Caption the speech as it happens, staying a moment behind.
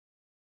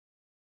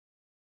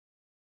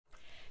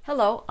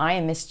Hello, I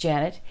am Miss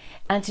Janet,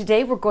 and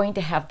today we're going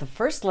to have the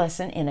first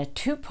lesson in a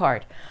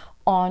two-part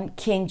on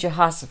King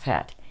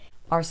Jehoshaphat.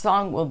 Our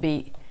song will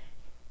be,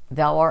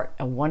 "Thou art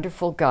a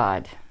wonderful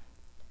God."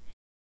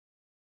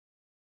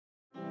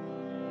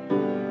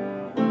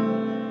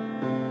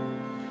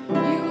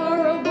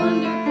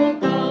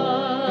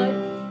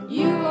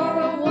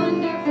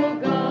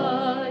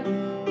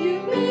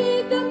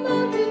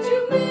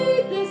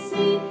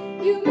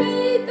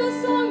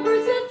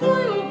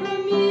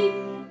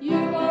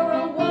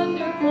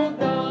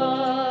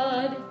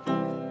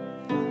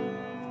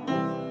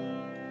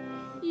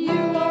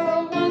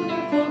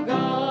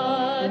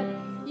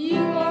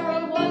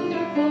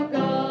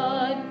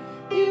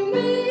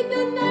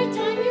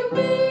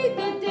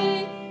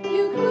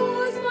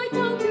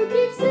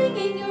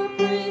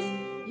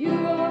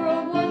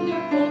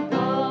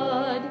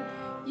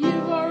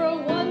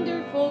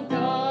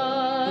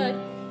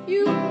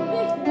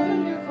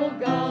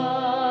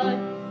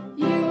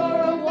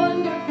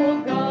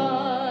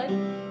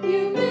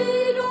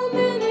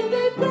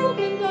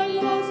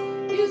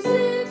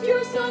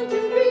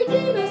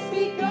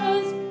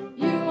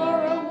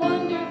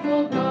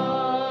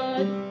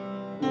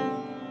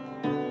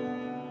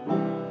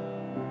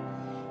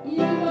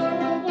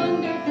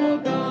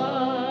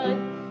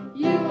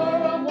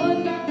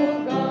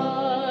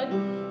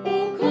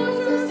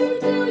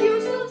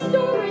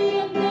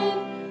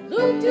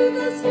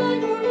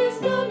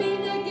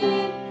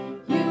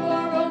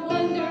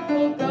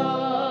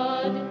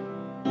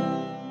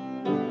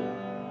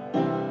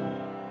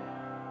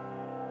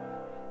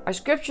 Our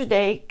scripture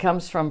today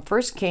comes from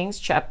 1 Kings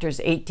chapters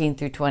 18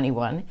 through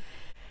 21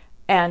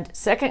 and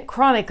 2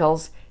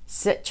 Chronicles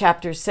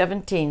chapters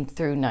 17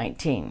 through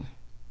 19.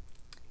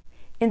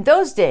 In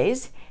those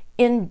days,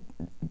 in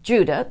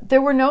Judah,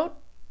 there were no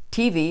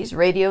TVs,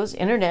 radios,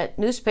 internet,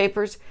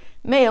 newspapers,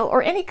 mail,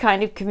 or any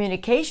kind of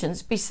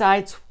communications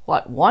besides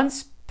what one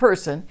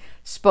person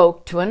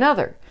spoke to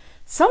another.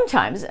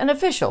 Sometimes an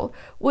official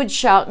would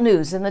shout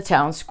news in the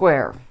town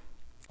square.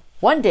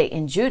 One day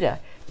in Judah,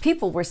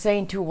 people were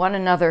saying to one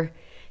another,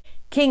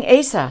 "King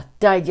Asa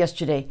died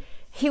yesterday.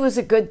 He was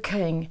a good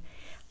king.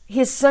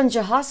 His son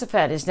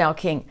Jehoshaphat is now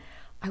king.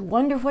 I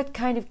wonder what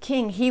kind of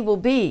king he will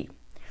be."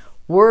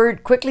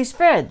 Word quickly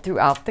spread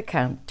throughout the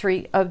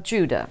country of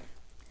Judah.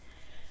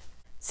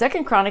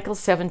 2 Chronicles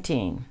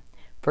 17,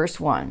 verse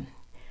 1.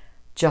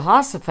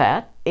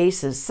 Jehoshaphat,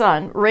 Asa's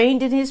son,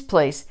 reigned in his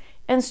place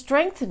and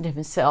strengthened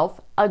himself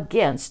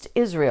against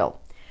Israel.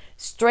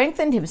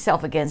 Strengthened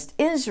himself against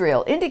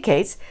Israel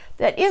indicates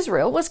that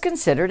Israel was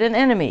considered an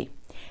enemy.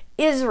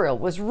 Israel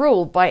was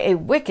ruled by a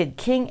wicked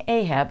King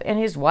Ahab and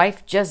his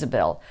wife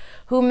Jezebel,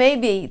 who may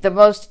be the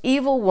most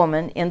evil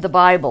woman in the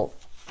Bible.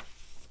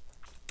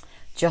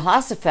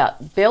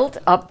 Jehoshaphat built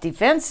up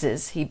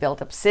defenses, he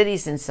built up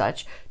cities and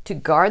such, to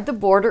guard the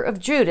border of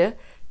Judah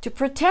to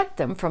protect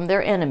them from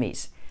their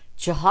enemies.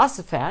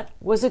 Jehoshaphat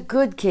was a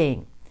good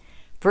king.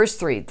 Verse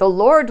 3, the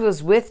Lord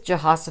was with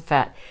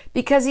Jehoshaphat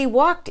because he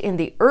walked in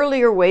the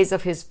earlier ways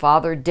of his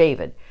father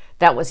David.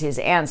 That was his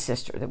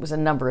ancestor. That was a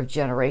number of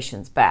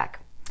generations back.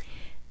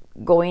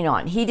 Going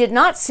on, he did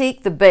not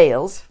seek the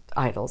Baals,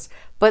 idols,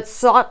 but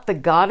sought the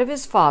God of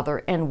his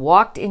father and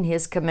walked in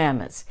his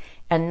commandments,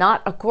 and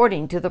not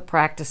according to the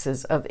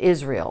practices of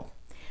Israel.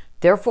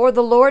 Therefore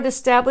the Lord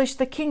established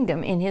the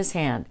kingdom in his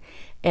hand,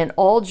 and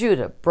all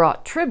Judah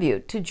brought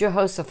tribute to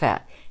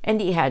Jehoshaphat, and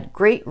he had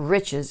great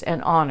riches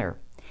and honor.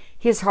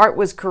 His heart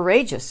was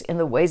courageous in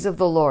the ways of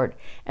the Lord,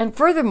 and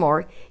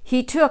furthermore,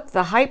 he took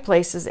the high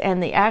places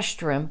and the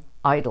Ashtoreth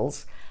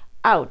idols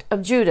out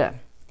of Judah.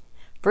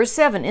 Verse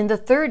 7, in the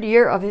 3rd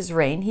year of his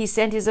reign, he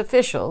sent his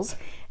officials,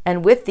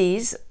 and with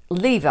these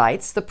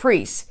Levites, the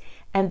priests,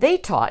 and they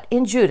taught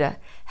in Judah,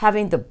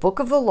 having the book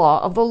of the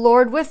law of the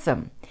Lord with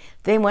them.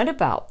 They went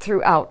about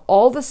throughout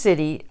all the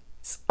cities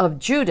of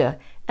Judah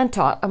and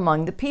taught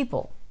among the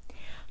people.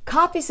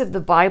 Copies of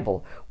the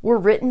Bible were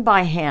written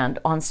by hand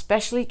on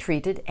specially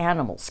treated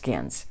animal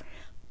skins.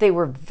 They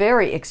were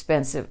very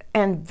expensive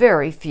and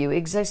very few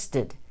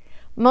existed.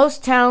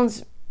 Most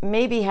towns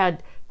maybe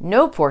had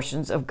no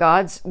portions of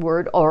God's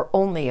word or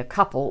only a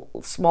couple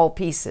small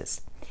pieces.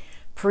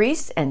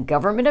 Priests and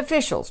government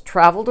officials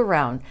traveled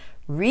around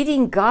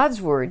reading God's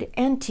word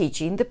and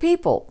teaching the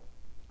people.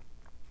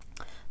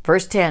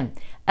 Verse 10,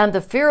 and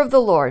the fear of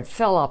the Lord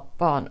fell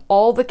upon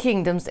all the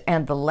kingdoms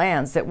and the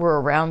lands that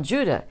were around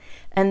Judah,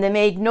 and they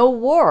made no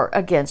war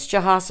against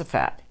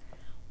Jehoshaphat.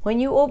 When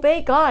you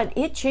obey God,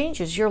 it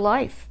changes your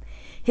life.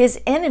 His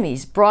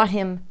enemies brought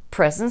him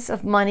presents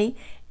of money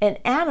and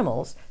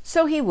animals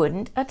so he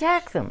wouldn't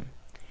attack them.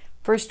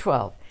 Verse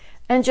 12,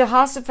 and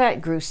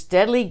Jehoshaphat grew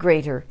steadily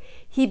greater.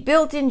 He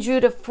built in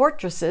Judah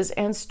fortresses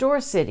and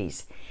store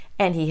cities,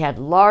 and he had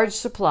large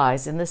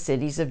supplies in the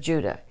cities of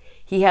Judah.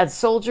 He had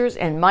soldiers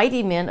and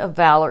mighty men of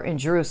valor in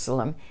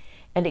Jerusalem,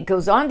 and it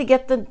goes on to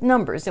get the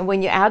numbers, and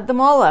when you add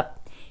them all up,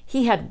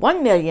 he had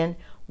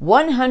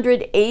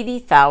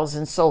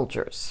 1,180,000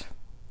 soldiers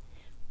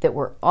that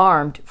were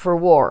armed for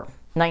war.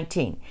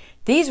 19.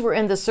 These were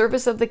in the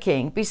service of the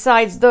king,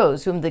 besides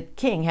those whom the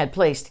king had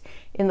placed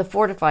in the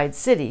fortified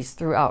cities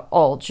throughout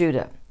all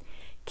Judah.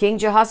 King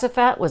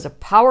Jehoshaphat was a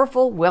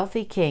powerful,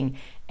 wealthy king,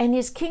 and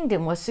his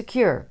kingdom was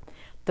secure.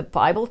 The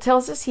Bible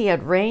tells us he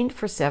had reigned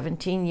for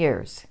 17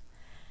 years.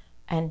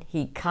 And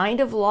he kind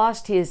of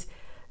lost his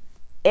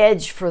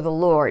edge for the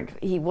Lord.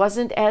 He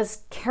wasn't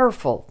as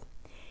careful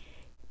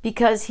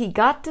because he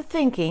got to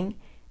thinking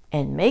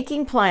and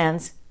making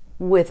plans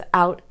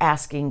without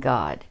asking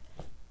God.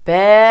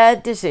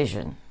 Bad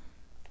decision.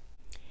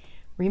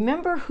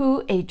 Remember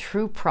who a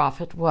true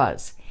prophet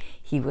was.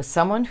 He was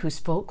someone who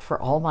spoke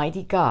for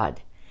Almighty God.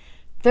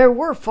 There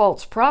were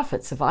false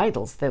prophets of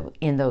idols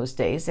in those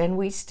days, and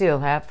we still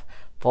have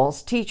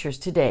false teachers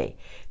today.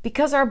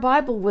 Because our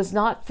Bible was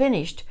not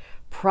finished,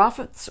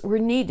 prophets were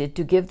needed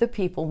to give the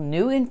people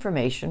new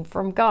information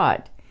from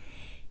God.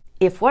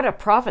 If what a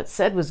prophet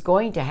said was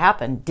going to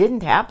happen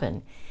didn't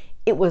happen,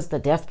 it was the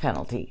death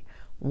penalty.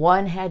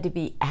 One had to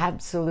be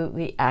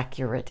absolutely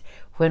accurate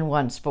when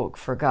one spoke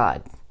for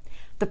God.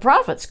 The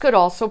prophets could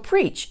also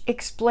preach,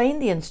 explain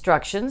the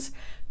instructions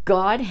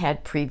God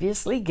had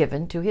previously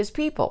given to his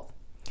people.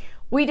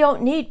 We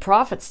don't need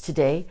prophets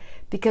today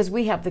because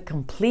we have the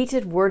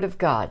completed Word of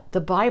God, the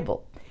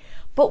Bible.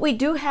 But we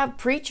do have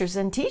preachers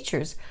and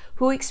teachers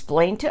who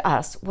explain to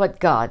us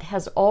what God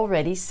has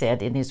already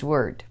said in his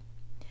Word.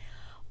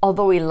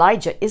 Although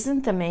Elijah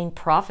isn't the main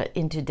prophet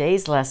in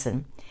today's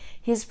lesson,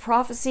 his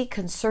prophecy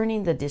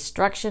concerning the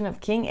destruction of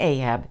King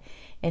Ahab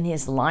and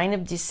his line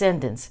of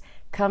descendants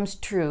comes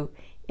true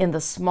in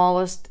the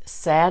smallest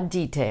sad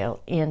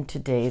detail in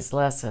today's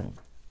lesson.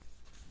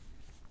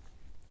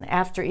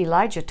 After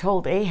Elijah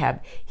told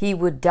Ahab he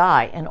would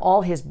die and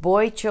all his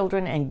boy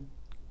children and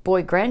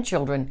boy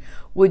grandchildren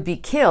would be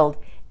killed,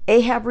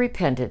 Ahab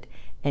repented,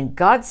 and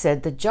God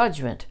said the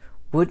judgment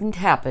wouldn't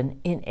happen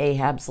in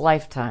Ahab's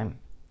lifetime.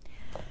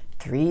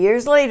 3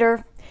 years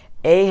later,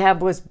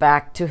 Ahab was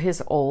back to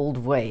his old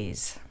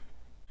ways.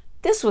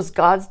 This was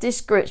God's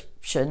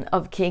description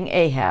of King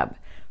Ahab.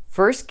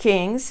 1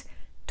 Kings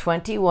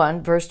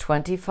 21, verse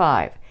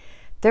 25.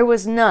 There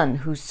was none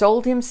who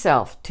sold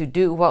himself to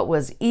do what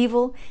was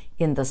evil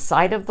in the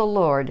sight of the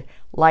Lord,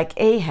 like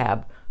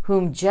Ahab,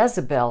 whom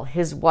Jezebel,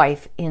 his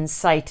wife,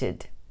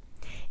 incited.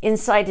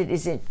 Incited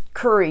is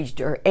encouraged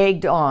or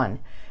egged on.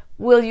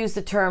 We'll use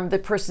the term the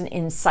person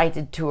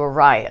incited to a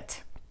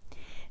riot.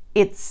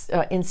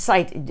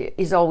 Incite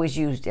is always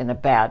used in a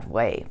bad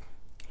way.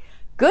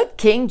 Good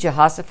King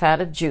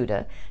Jehoshaphat of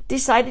Judah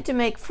decided to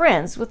make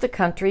friends with the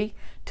country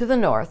to the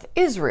north,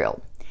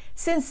 Israel.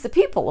 Since the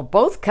people of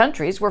both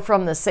countries were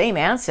from the same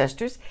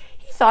ancestors,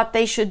 he thought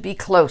they should be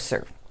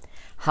closer.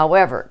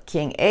 However,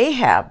 King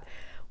Ahab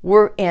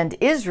and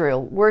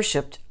Israel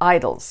worshipped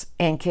idols,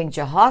 and King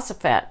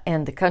Jehoshaphat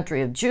and the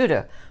country of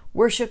Judah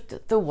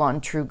worshipped the one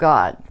true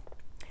God.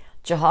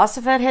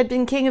 Jehoshaphat had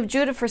been king of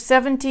Judah for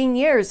 17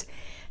 years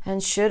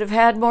and should have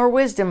had more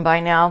wisdom by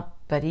now,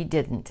 but he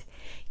didn't.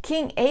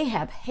 King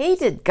Ahab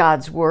hated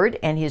God's word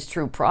and his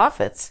true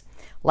prophets,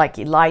 like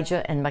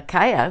Elijah and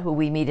Micaiah, who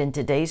we meet in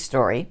today's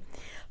story,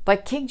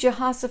 but King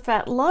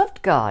Jehoshaphat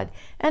loved God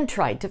and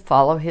tried to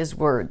follow his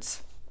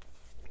words.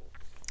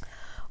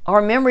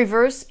 Our memory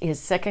verse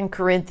is 2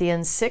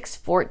 Corinthians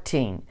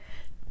 6:14.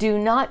 Do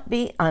not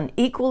be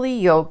unequally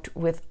yoked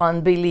with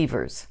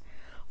unbelievers.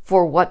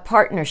 For what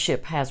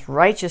partnership has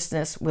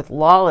righteousness with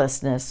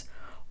lawlessness,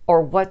 or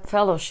what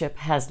fellowship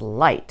has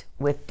light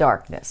with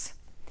darkness?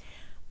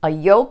 A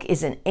yoke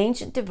is an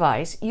ancient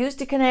device used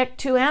to connect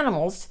two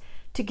animals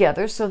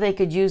together so they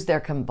could use their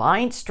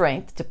combined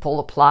strength to pull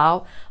a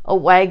plow, a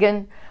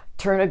wagon,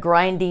 turn a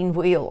grinding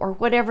wheel, or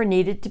whatever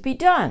needed to be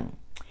done.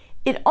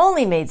 It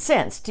only made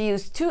sense to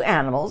use two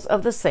animals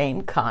of the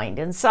same kind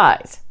and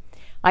size.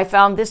 I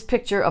found this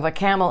picture of a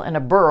camel and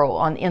a burro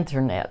on the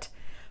internet.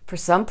 For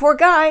some poor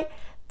guy,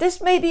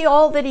 this may be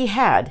all that he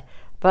had,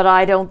 but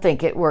I don't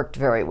think it worked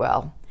very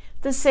well.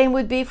 The same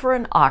would be for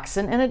an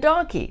oxen and a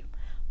donkey.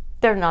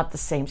 They're not the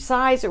same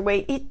size or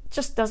weight. It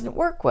just doesn't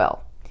work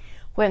well.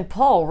 When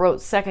Paul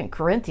wrote 2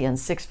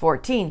 Corinthians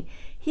 6:14,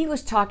 he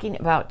was talking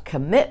about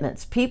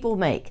commitments people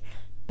make,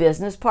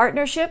 business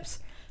partnerships,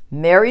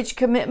 marriage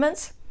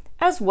commitments,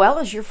 as well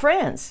as your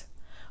friends.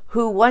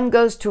 Who one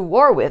goes to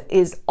war with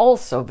is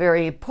also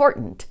very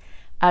important,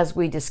 as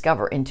we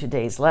discover in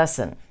today's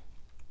lesson.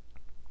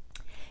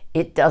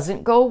 It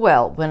doesn't go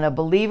well when a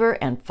believer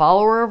and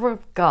follower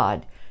of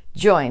God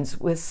joins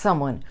with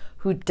someone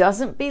who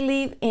doesn't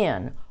believe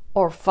in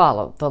or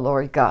follow the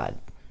Lord God.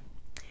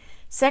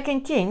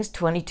 2 Kings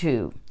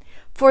 22.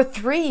 For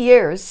 3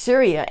 years,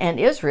 Syria and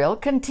Israel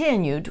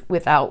continued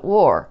without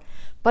war.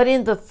 But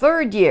in the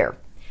 3rd year,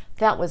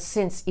 that was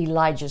since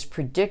Elijah's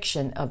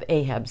prediction of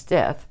Ahab's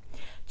death,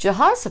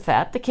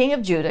 Jehoshaphat, the king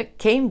of Judah,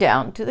 came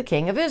down to the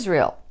king of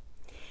Israel.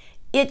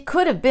 It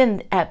could have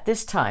been at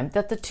this time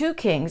that the two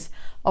kings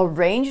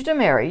arranged a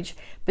marriage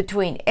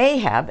between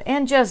Ahab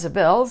and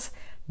Jezebel's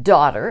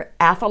daughter,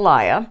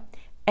 Athaliah,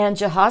 and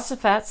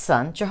Jehoshaphat's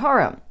son,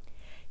 Jehoram.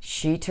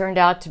 She turned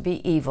out to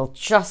be evil,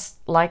 just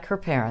like her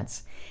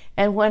parents.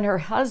 And when her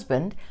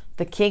husband,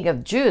 the king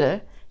of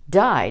Judah,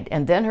 died,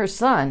 and then her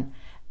son,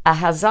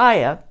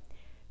 Ahaziah,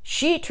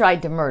 She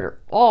tried to murder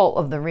all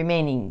of the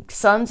remaining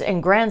sons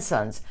and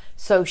grandsons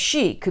so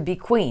she could be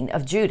queen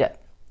of Judah.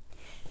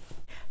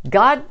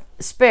 God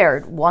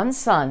spared one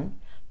son,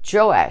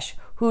 Joash,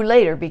 who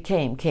later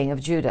became king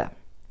of Judah.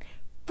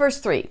 Verse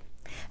 3,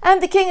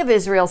 and the king of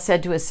Israel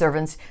said to his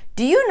servants,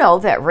 do you know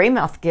that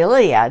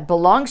Ramoth-Gilead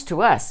belongs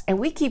to us, and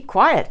we keep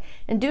quiet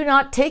and do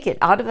not take it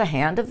out of the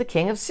hand of the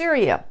king of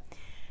Syria?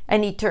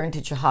 And he turned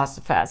to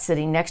Jehoshaphat,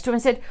 sitting next to him,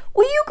 and said,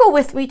 will you go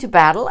with me to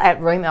battle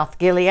at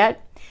Ramoth-Gilead?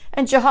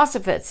 And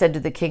Jehoshaphat said to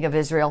the king of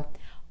Israel,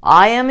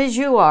 I am as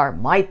you are,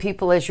 my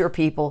people as your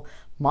people,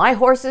 my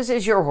horses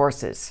as your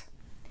horses.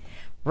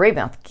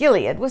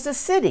 Ramoth-Gilead was a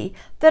city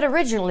that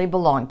originally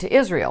belonged to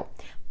Israel,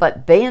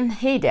 but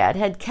Ben-Hadad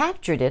had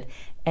captured it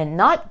and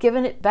not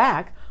given it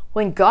back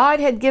when God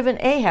had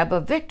given Ahab a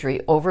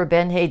victory over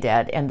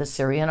Ben-Hadad and the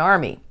Syrian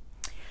army.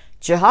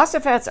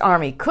 Jehoshaphat's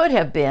army could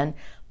have been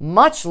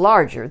much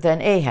larger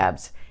than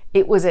Ahab's.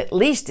 It was at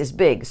least as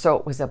big, so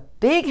it was a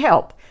big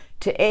help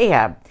to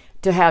Ahab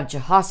to have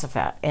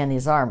Jehoshaphat and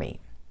his army.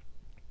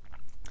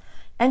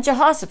 And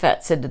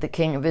Jehoshaphat said to the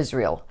king of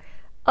Israel,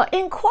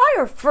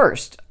 inquire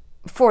first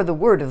for the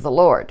word of the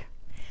Lord.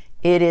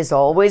 It is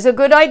always a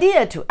good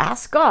idea to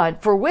ask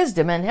God for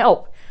wisdom and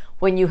help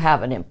when you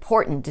have an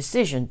important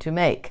decision to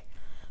make.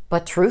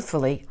 But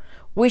truthfully,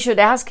 we should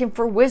ask him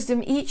for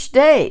wisdom each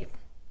day.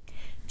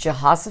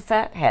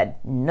 Jehoshaphat had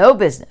no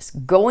business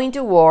going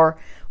to war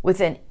with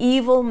an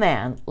evil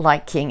man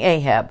like King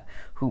Ahab,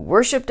 who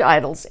worshipped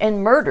idols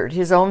and murdered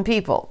his own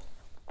people.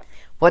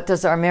 What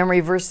does our memory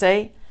verse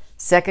say?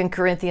 2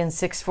 Corinthians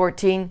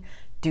 6:14,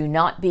 do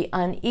not be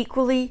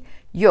unequally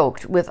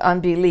yoked with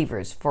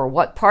unbelievers, for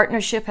what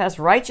partnership has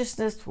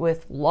righteousness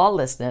with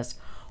lawlessness,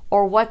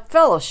 or what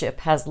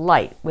fellowship has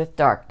light with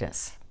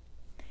darkness?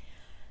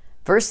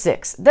 Verse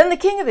 6, then the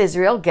king of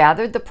Israel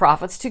gathered the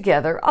prophets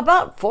together,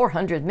 about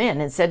 400 men,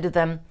 and said to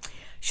them,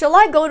 shall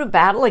I go to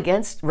battle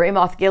against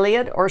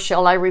Ramoth-Gilead, or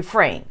shall I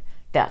refrain?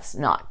 That's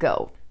not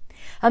go.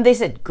 And they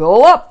said,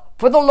 go up,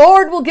 for the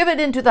Lord will give it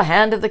into the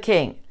hand of the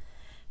king.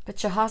 But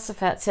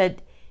Jehoshaphat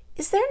said,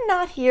 is there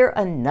not here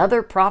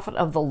another prophet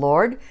of the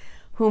Lord,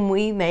 whom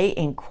we may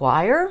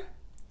inquire?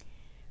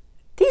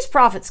 These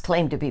prophets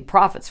claimed to be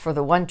prophets for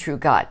the one true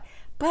God,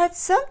 but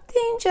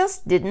something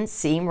just didn't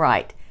seem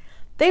right.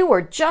 They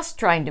were just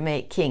trying to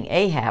make King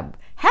Ahab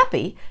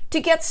happy to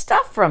get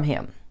stuff from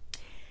him.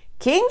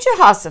 King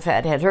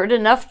Jehoshaphat had heard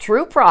enough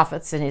true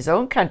prophets in his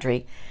own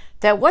country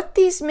that what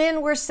these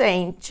men were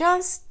saying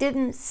just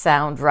didn't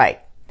sound right.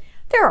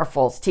 There are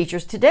false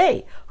teachers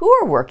today who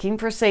are working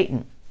for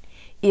Satan.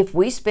 If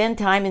we spend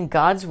time in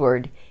God's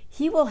Word,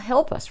 He will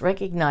help us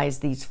recognize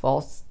these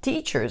false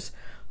teachers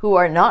who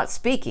are not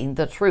speaking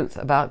the truth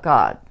about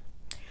God.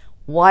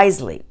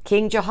 Wisely,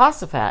 King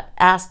Jehoshaphat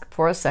asked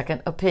for a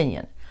second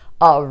opinion,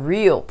 a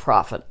real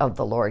prophet of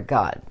the Lord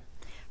God.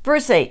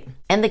 Verse 8,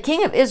 and the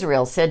king of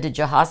Israel said to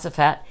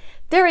Jehoshaphat,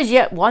 there is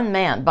yet one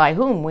man by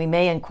whom we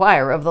may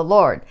inquire of the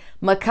Lord,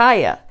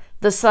 Micaiah,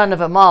 the son of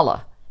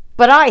Amalek.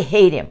 But I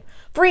hate him,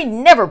 for he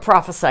never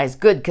prophesies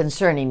good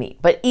concerning me,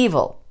 but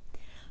evil.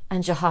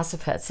 And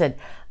Jehoshaphat said,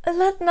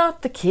 let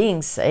not the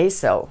king say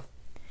so.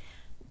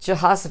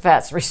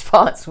 Jehoshaphat's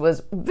response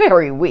was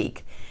very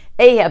weak.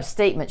 Ahab's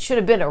statement should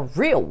have been a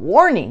real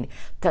warning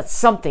that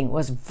something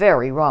was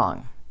very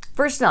wrong.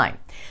 Verse 9,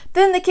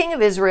 then the king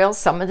of Israel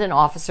summoned an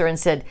officer and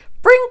said,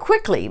 bring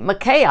quickly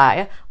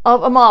Micaiah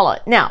of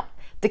Amalek. Now,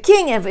 the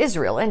king of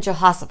Israel and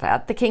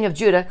Jehoshaphat, the king of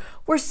Judah,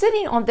 were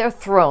sitting on their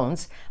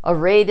thrones,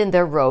 arrayed in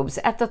their robes,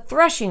 at the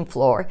threshing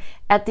floor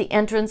at the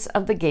entrance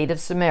of the gate of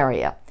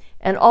Samaria,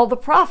 and all the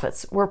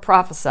prophets were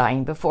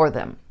prophesying before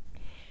them.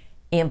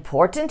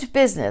 Important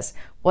business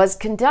was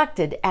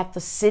conducted at the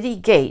city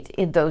gate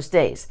in those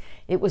days.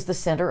 It was the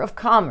center of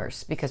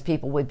commerce because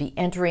people would be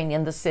entering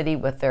in the city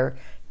with their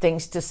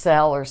things to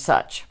sell or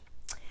such.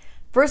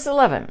 Verse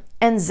 11,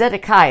 and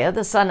Zedekiah,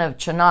 the son of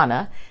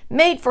Chenaanah,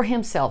 made for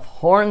himself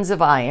horns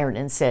of iron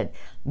and said,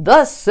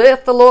 thus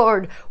saith the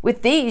Lord,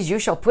 with these you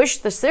shall push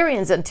the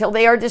Syrians until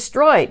they are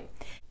destroyed.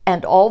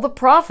 And all the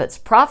prophets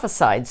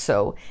prophesied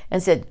so,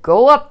 and said,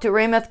 go up to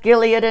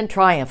Ramoth-Gilead and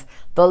triumph.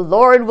 The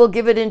Lord will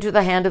give it into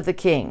the hand of the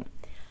king.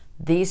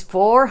 These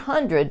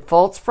 400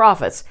 false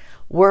prophets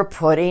were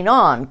putting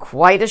on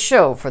quite a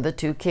show for the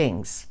two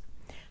kings.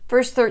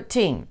 Verse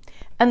 13,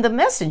 and the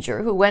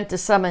messenger who went to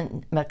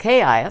summon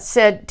Micaiah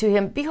said to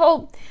him,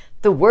 behold,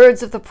 the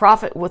words of the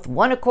prophet with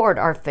one accord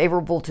are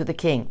favorable to the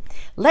king.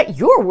 Let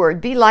your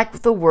word be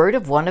like the word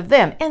of one of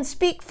them, and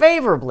speak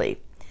favorably.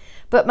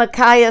 But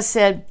Micaiah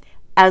said,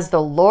 as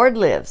the Lord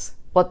lives,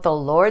 what the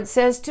Lord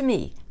says to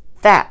me,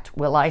 that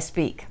will I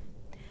speak.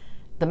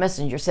 The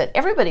messenger said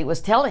everybody was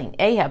telling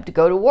Ahab to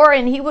go to war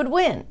and he would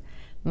win.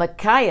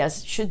 Micaiah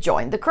should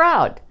join the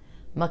crowd.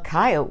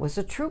 Micaiah was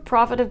a true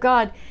prophet of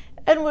God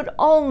and would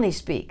only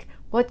speak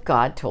what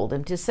God told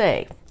him to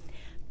say.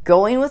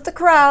 Going with the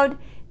crowd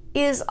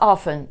is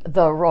often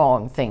the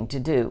wrong thing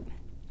to do.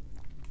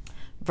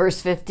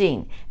 Verse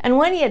 15, and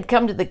when he had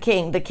come to the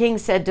king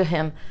said to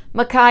him,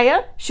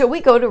 Micaiah, shall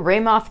we go to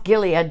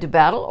Ramoth-Gilead to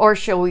battle, or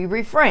shall we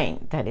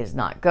refrain, that is,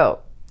 not go?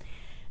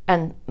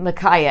 And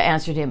Micaiah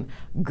answered him,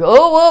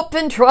 "Go up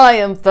in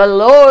triumph, the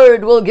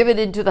Lord will give it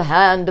into the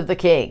hand of the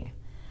king."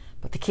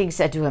 But the king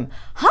said to him,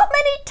 "How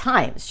many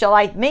times shall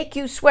I make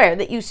you swear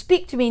that you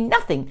speak to me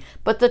nothing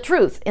but the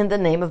truth in the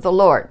name of the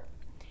Lord?"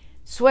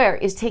 Swear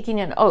is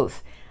taking an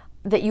oath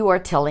that you are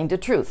telling the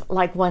truth,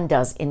 like one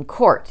does in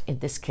court in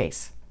this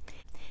case.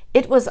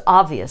 It was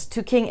obvious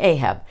to King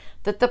Ahab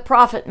that the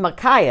prophet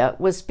Micaiah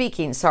was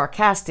speaking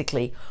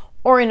sarcastically,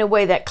 or in a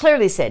way that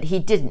clearly said he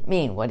didn't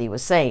mean what he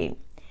was saying.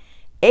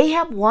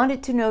 Ahab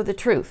wanted to know the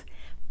truth,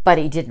 but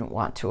he didn't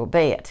want to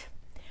obey it.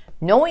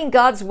 Knowing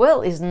God's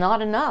will is not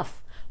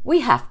enough. We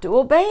have to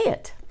obey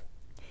it.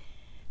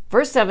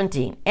 Verse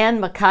 17,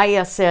 and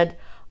Micaiah said,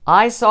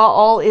 "I saw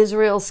all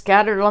Israel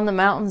scattered on the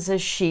mountains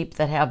as sheep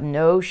that have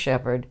no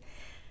shepherd.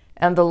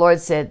 And the Lord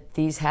said,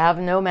 These have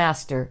no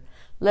master.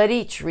 Let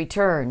each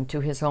return to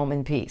his home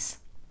in peace."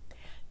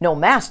 No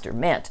master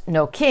meant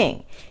no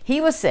king.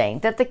 He was saying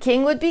that the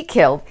king would be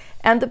killed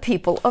and the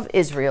people of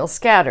Israel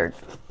scattered.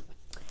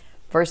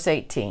 Verse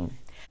 18,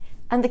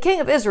 and the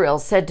king of Israel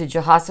said to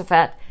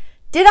Jehoshaphat,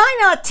 "Did I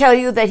not tell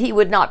you that he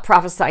would not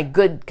prophesy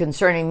good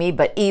concerning me,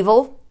 but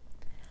evil?"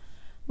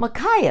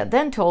 Micaiah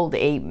then told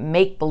a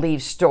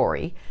make-believe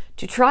story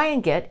to try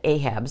and get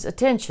Ahab's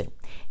attention.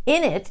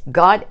 In it,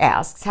 God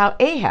asks how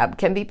Ahab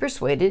can be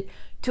persuaded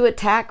to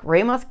attack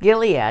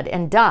Ramoth-Gilead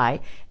and die,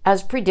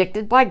 as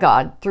predicted by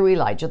God through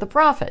Elijah the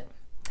prophet.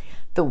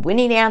 The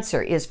winning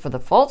answer is for the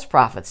false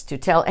prophets to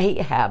tell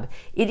Ahab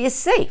it is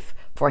safe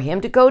for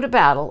him to go to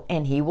battle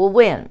and he will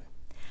win.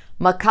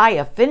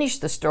 Micaiah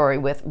finished the story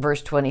with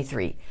verse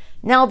 23.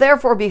 "Now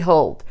therefore,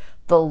 behold,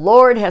 the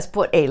Lord has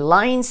put a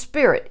lying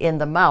spirit in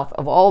the mouth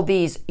of all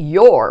these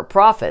your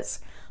prophets.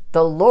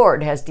 The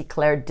Lord has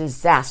declared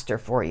disaster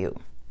for you."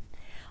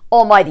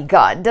 Almighty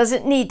God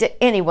doesn't need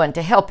anyone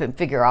to help him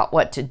figure out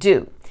what to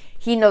do.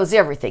 He knows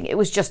everything. It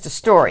was just a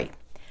story.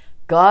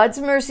 God's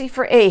mercy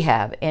for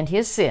Ahab and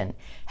his sin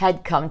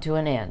had come to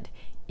an end.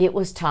 It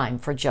was time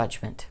for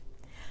judgment.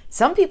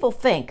 Some people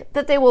think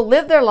that they will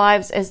live their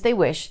lives as they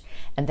wish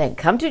and then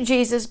come to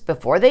Jesus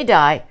before they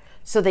die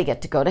so they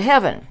get to go to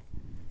heaven.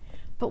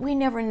 But we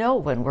never know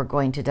when we're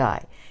going to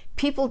die.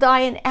 People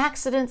die in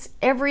accidents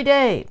every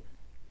day.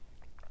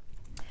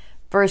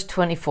 Verse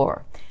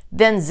 24,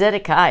 then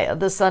Zedekiah,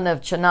 the son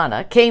of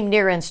Chenaanah, came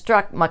near and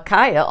struck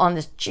Micaiah on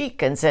the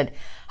cheek and said,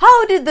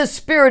 "How did the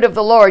Spirit of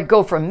the Lord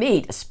go from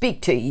me to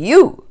speak to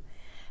you?"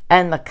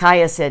 And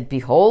Micaiah said,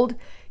 "Behold,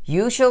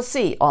 you shall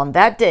see on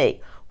that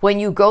day when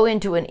you go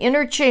into an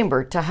inner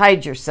chamber to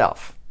hide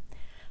yourself."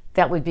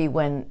 That would be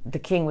when the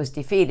king was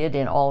defeated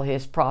and all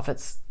his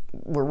prophets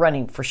were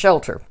running for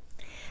shelter.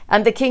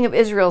 And the king of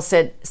Israel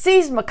said,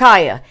 "Seize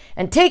Micaiah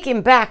and take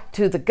him back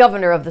to the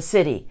governor of the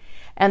city,"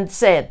 and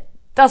said,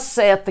 "Thus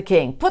saith the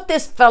king, put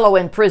this fellow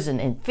in prison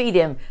and feed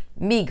him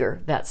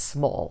meager," that's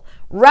small,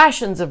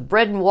 "rations of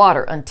bread and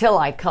water until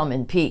I come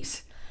in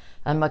peace."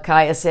 And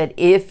Micaiah said,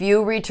 "If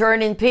you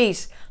return in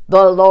peace,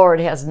 the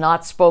Lord has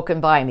not spoken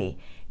by me."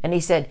 And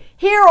he said,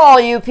 "Hear all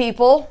you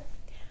people."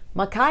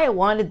 Micaiah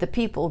wanted the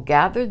people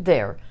gathered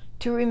there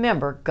to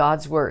remember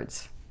God's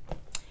words.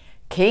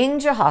 King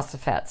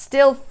Jehoshaphat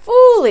still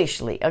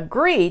foolishly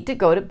agreed to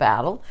go to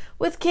battle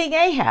with King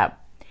Ahab.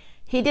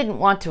 He didn't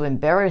want to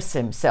embarrass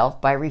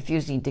himself by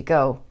refusing to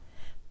go,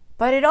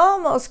 but it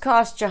almost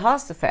cost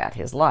Jehoshaphat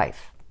his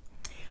life.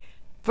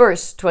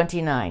 Verse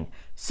 29,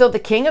 so the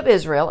king of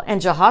Israel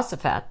and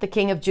Jehoshaphat, the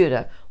king of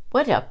Judah,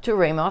 went up to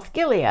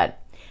Ramoth-Gilead.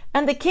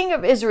 And the king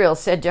of Israel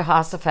said to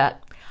Jehoshaphat,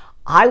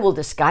 "I will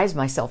disguise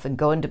myself and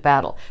go into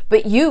battle,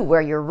 but you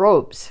wear your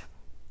robes."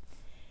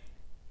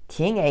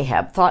 King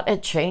Ahab thought a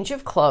change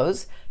of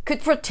clothes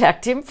could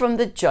protect him from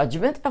the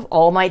judgment of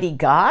Almighty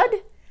God?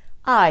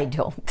 I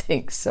don't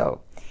think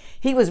so.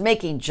 He was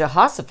making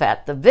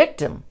Jehoshaphat the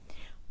victim,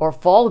 or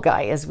fall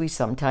guy, as we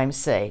sometimes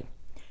say.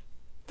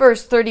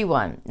 Verse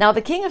 31, now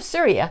the king of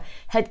Syria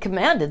had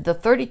commanded the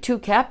 32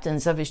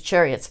 captains of his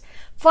chariots,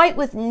 "Fight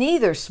with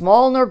neither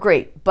small nor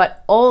great,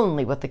 but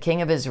only with the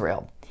king of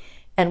Israel."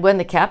 And when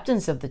the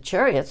captains of the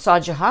chariots saw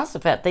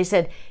Jehoshaphat, they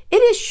said, "It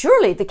is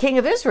surely the king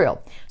of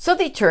Israel." So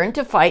they turned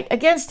to fight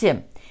against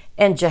him.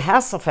 And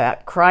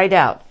Jehoshaphat cried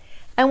out.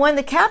 And when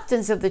the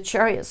captains of the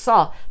chariots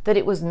saw that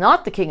it was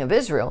not the king of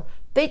Israel,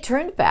 they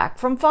turned back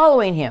from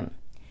following him.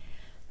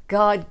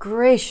 God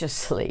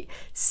graciously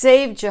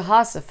saved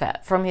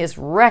Jehoshaphat from his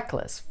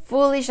reckless,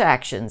 foolish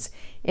actions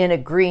in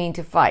agreeing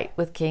to fight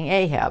with King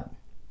Ahab.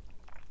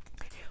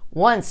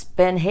 Once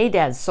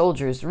Ben-Hadad's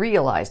soldiers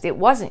realized it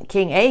wasn't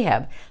King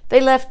Ahab, they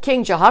left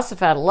King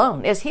Jehoshaphat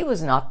alone, as he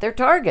was not their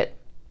target.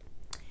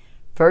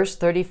 Verse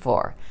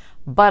 34,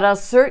 but a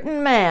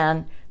certain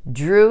man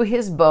drew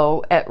his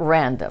bow at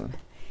random,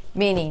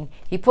 meaning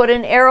he put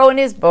an arrow in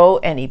his bow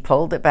and he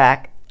pulled it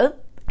back,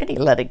 and he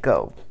let it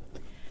go.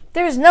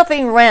 There's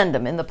nothing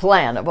random in the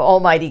plan of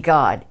Almighty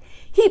God.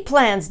 He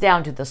plans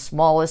down to the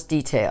smallest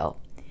detail.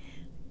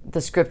 The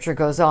scripture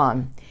goes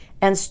on,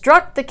 and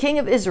struck the king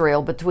of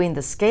Israel between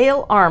the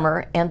scale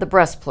armor and the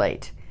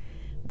breastplate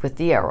with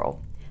the arrow.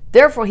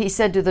 Therefore he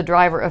said to the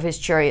driver of his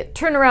chariot,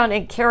 "Turn around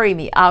and carry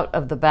me out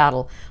of the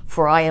battle,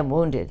 for I am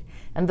wounded."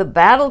 And the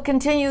battle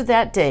continued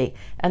that day,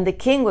 and the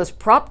king was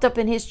propped up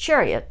in his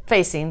chariot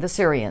facing the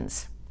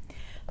Syrians.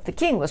 The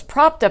king was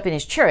propped up in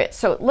his chariot,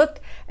 so it looked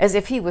as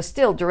if he was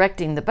still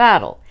directing the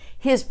battle.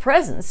 His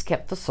presence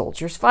kept the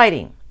soldiers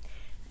fighting.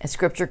 And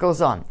scripture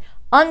goes on,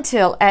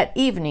 until at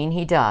evening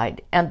he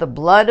died, and the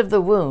blood of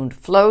the wound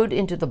flowed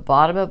into the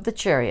bottom of the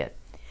chariot.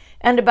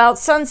 And about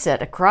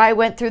sunset a cry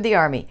went through the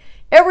army,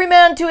 every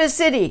man to his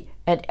city,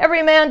 and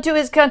every man to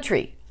his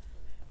country.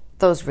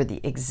 Those were the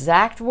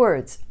exact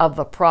words of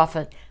the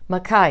prophet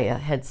Micaiah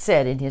had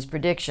said in his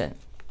prediction.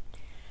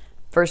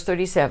 Verse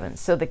 37,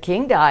 so the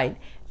king died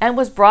and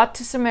was brought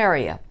to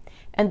Samaria,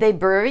 and they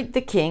buried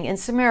the king in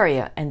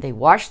Samaria, and they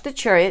washed the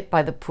chariot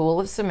by the pool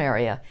of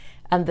Samaria,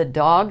 and the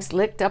dogs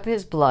licked up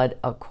his blood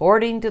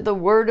according to the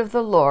word of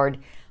the Lord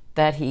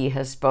that he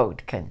has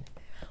spoken.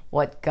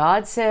 What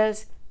God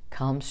says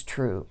comes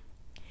true.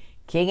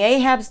 King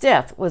Ahab's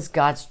death was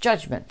God's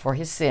judgment for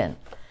his sin.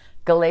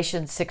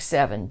 Galatians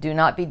 6:7, do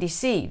not be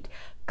deceived.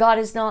 God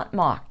is not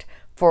mocked,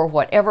 for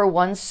whatever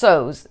one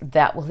sows,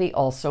 that will he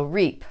also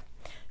reap.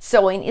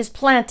 Sowing is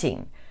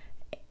planting,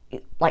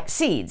 like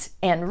seeds,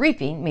 and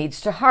reaping means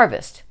to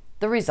harvest,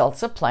 the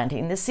results of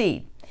planting the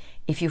seed.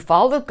 If you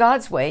follow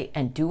God's way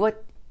and do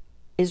what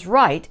is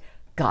right,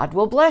 God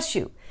will bless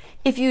you.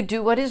 If you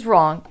do what is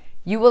wrong,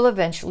 you will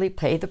eventually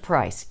pay the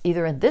price,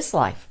 either in this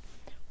life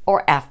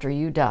or after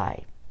you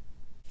die.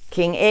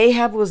 King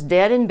Ahab was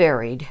dead and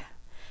buried,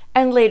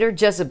 and later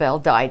Jezebel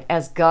died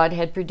as God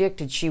had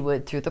predicted she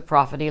would through the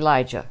prophet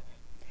Elijah.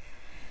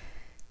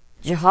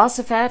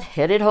 Jehoshaphat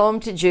headed home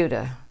to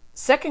Judah.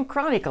 2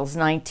 Chronicles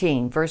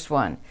 19, verse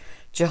 1.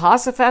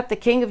 Jehoshaphat, the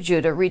king of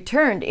Judah,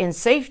 returned in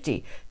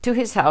safety to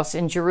his house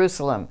in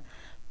Jerusalem.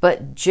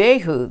 But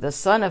Jehu, the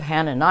son of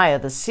Hananiah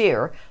the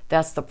seer,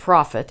 that's the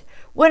prophet,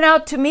 went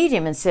out to meet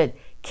him and said,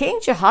 King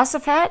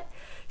Jehoshaphat,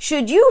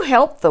 should you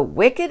help the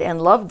wicked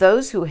and love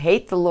those who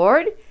hate the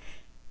Lord?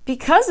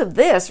 Because of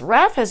this,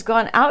 wrath has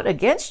gone out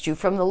against you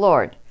from the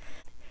Lord.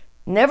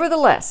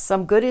 Nevertheless,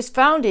 some good is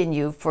found in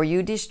you, for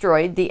you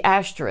destroyed the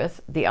Ashtoreth,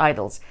 the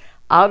idols,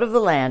 out of the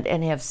land,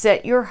 and have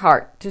set your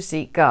heart to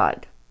seek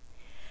God.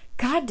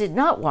 God did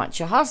not want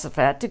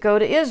Jehoshaphat to go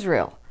to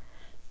Israel,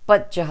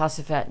 but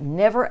Jehoshaphat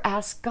never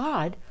asked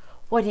God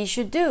what he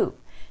should do,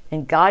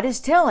 and God is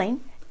telling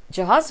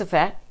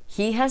Jehoshaphat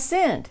he has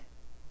sinned.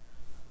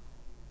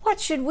 What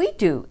should we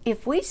do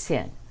if we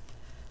sin?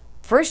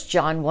 1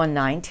 John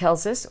 1:9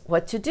 tells us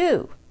what to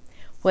do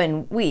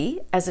when we,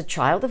 as a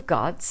child of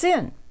God,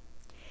 sin.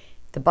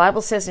 The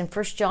Bible says in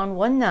 1 John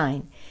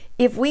 1:9,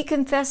 if we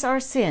confess our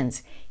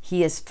sins,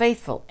 he is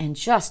faithful and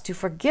just to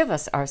forgive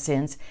us our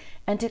sins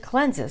and to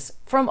cleanse us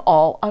from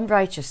all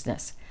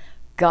unrighteousness.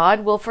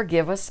 God will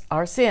forgive us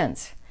our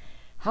sins.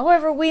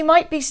 However, we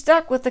might be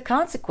stuck with the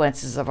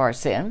consequences of our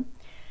sin.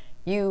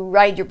 You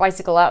ride your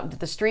bicycle out into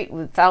the street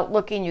without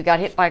looking, you got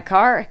hit by a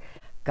car.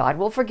 God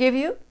will forgive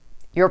you.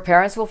 Your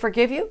parents will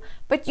forgive you,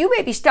 but you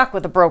may be stuck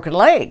with a broken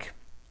leg.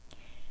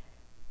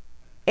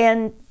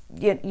 And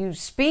you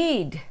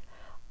speed,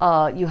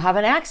 you have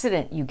an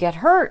accident, you get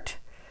hurt,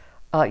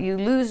 you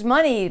lose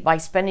money by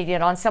spending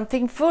it on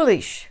something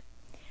foolish.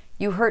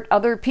 You hurt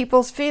other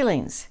people's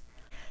feelings.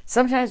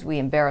 Sometimes we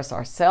embarrass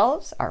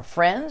ourselves, our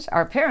friends,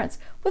 our parents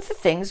with the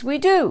things we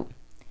do.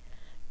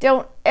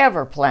 Don't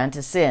ever plan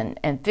to sin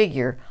and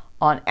figure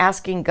on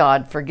asking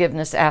God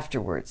forgiveness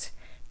afterwards,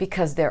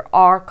 because there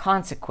are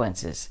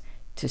consequences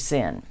to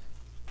sin.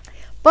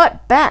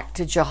 But back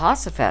to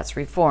Jehoshaphat's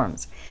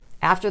reforms.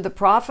 After the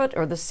prophet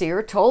or the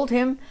seer told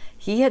him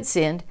he had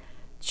sinned,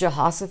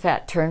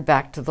 Jehoshaphat turned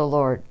back to the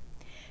Lord.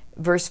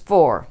 Verse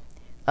 4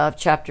 of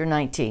chapter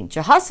 19.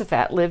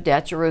 Jehoshaphat lived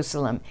at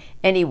Jerusalem,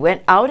 and he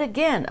went out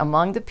again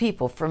among the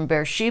people from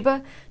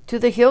Beersheba to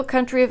the hill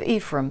country of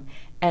Ephraim,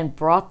 and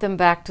brought them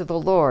back to the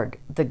Lord,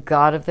 the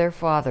God of their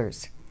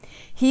fathers.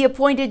 He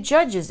appointed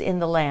judges in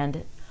the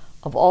land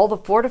of all the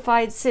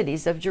fortified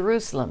cities of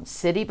Jerusalem,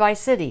 city by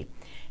city,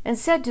 and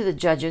said to the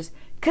judges,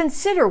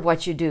 consider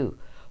what you do,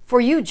 for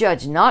you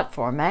judge not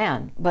for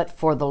man, but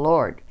for the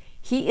Lord.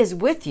 He is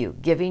with you,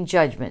 giving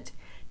judgment.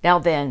 Now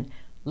then,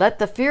 let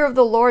the fear of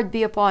the Lord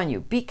be upon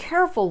you. Be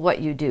careful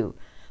what you do,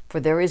 for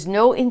there is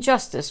no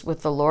injustice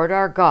with the Lord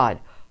our God,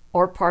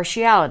 or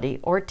partiality,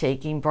 or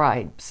taking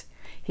bribes.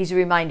 He's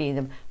reminding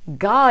them,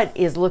 God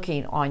is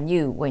looking on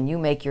you when you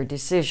make your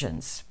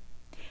decisions.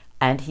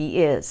 And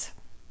he is.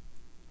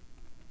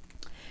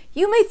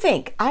 You may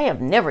think, I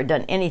have never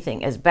done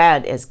anything as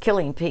bad as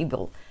killing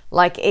people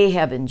like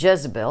Ahab and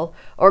Jezebel,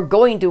 or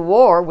going to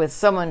war with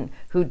someone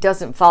who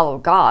doesn't follow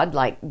God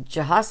like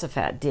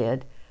Jehoshaphat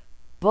did.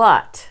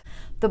 But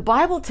the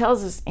Bible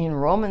tells us in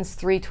Romans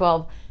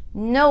 3:12,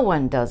 no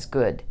one does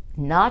good,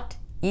 not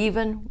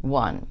even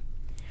one.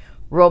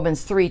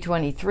 Romans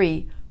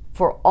 3:23,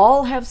 for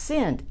all have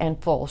sinned and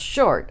fall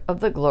short of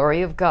the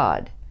glory of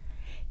God.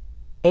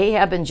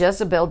 Ahab and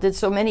Jezebel did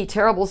so many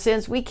terrible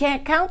sins we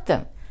can't count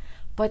them.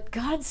 But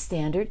God's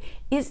standard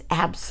is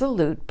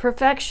absolute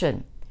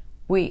perfection.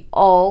 We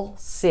all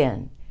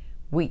sin.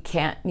 We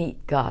can't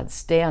meet God's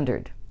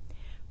standard.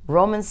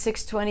 Romans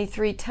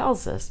 6:23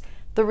 tells us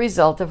the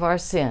result of our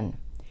sin.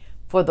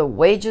 For the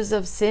wages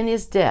of sin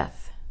is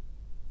death.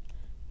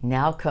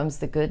 Now comes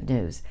the good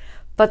news.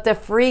 But the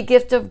free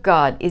gift of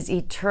God is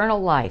eternal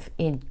life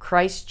in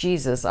Christ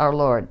Jesus our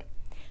Lord.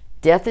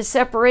 Death is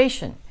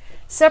separation.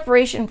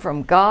 Separation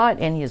from God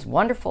and his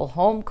wonderful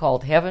home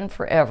called heaven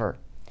forever.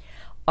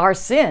 Our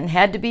sin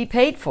had to be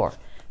paid for.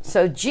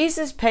 So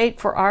Jesus paid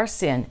for our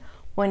sin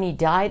when he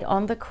died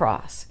on the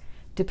cross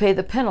to pay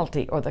the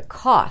penalty or the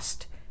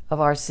cost of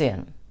our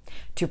sin.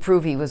 To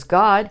prove he was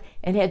God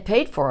and had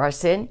paid for our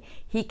sin,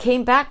 he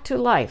came back to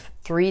life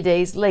 3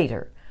 days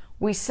later.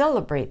 We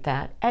celebrate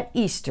that at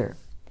Easter.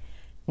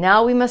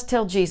 Now we must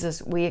tell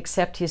Jesus we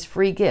accept his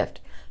free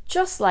gift,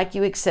 just like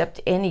you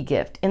accept any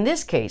gift. In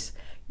this case,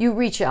 you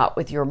reach out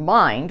with your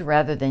mind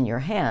rather than your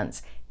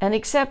hands and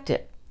accept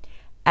it.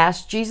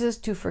 Ask Jesus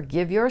to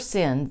forgive your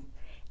sin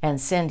and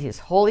send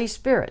his Holy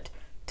Spirit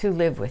to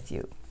live with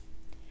you.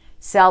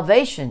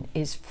 Salvation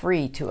is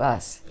free to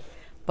us,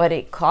 but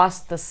it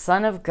cost the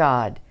Son of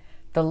God,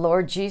 the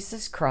Lord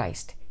Jesus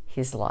Christ,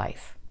 his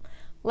life.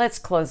 Let's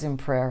close in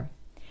prayer.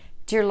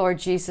 Dear Lord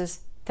Jesus,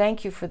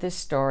 thank you for this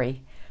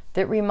story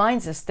that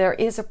reminds us there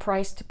is a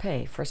price to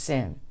pay for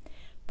sin.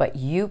 But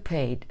you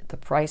paid the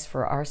price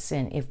for our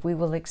sin if we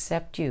will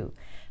accept you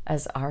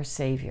as our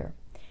Savior.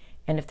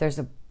 And if there's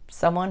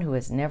someone who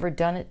has never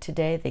done it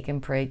today, they can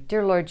pray,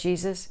 Dear Lord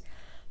Jesus,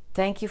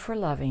 thank you for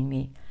loving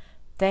me.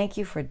 Thank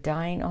you for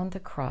dying on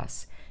the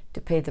cross to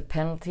pay the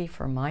penalty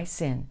for my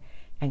sin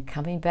and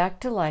coming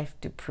back to life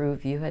to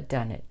prove you had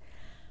done it.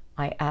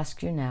 I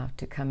ask you now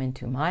to come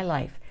into my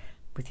life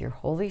with your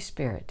Holy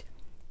Spirit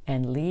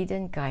and lead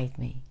and guide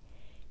me.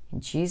 In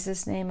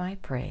Jesus' name I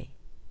pray.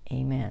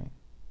 Amen.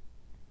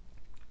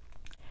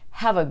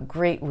 Have a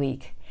great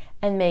week,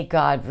 and may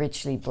God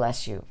richly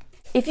bless you.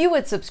 If you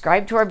would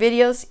subscribe to our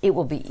videos, it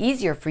will be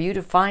easier for you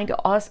to find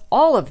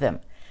all of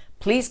them.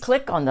 Please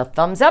click on the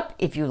thumbs up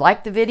if you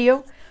like the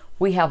video.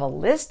 We have a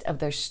list of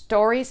their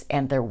stories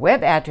and their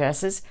web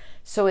addresses,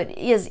 so it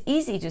is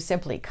easy to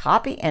simply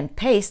copy and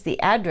paste the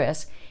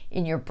address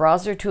in your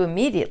browser to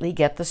immediately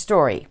get the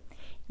story.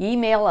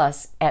 Email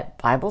us at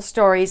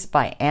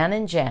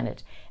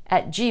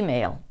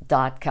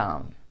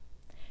BibleStoriesByAnnandJanet@gmail.com.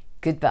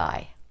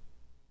 Goodbye.